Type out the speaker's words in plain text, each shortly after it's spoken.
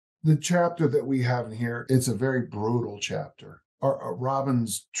The chapter that we have in here, it's a very brutal chapter.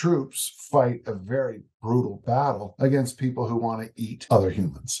 Robin's troops fight a very brutal battle against people who want to eat other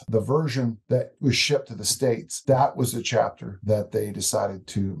humans. The version that was shipped to the States, that was a chapter that they decided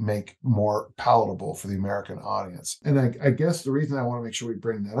to make more palatable for the American audience. And I guess the reason I want to make sure we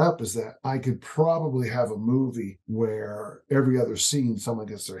bring that up is that I could probably have a movie where every other scene someone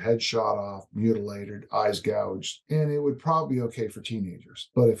gets their head shot off, mutilated, eyes gouged, and it would probably be okay for teenagers.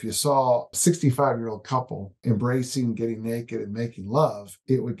 But if you saw a 65-year-old couple embracing, getting naked, and making love,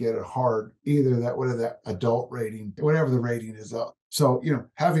 it would get a hard, either that would have that adult rating, whatever the rating is up. So,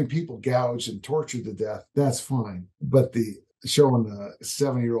 having people gouged and tortured to death, that's fine. But the showing the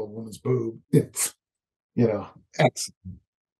 70-year-old woman's boob, it's, Excellent.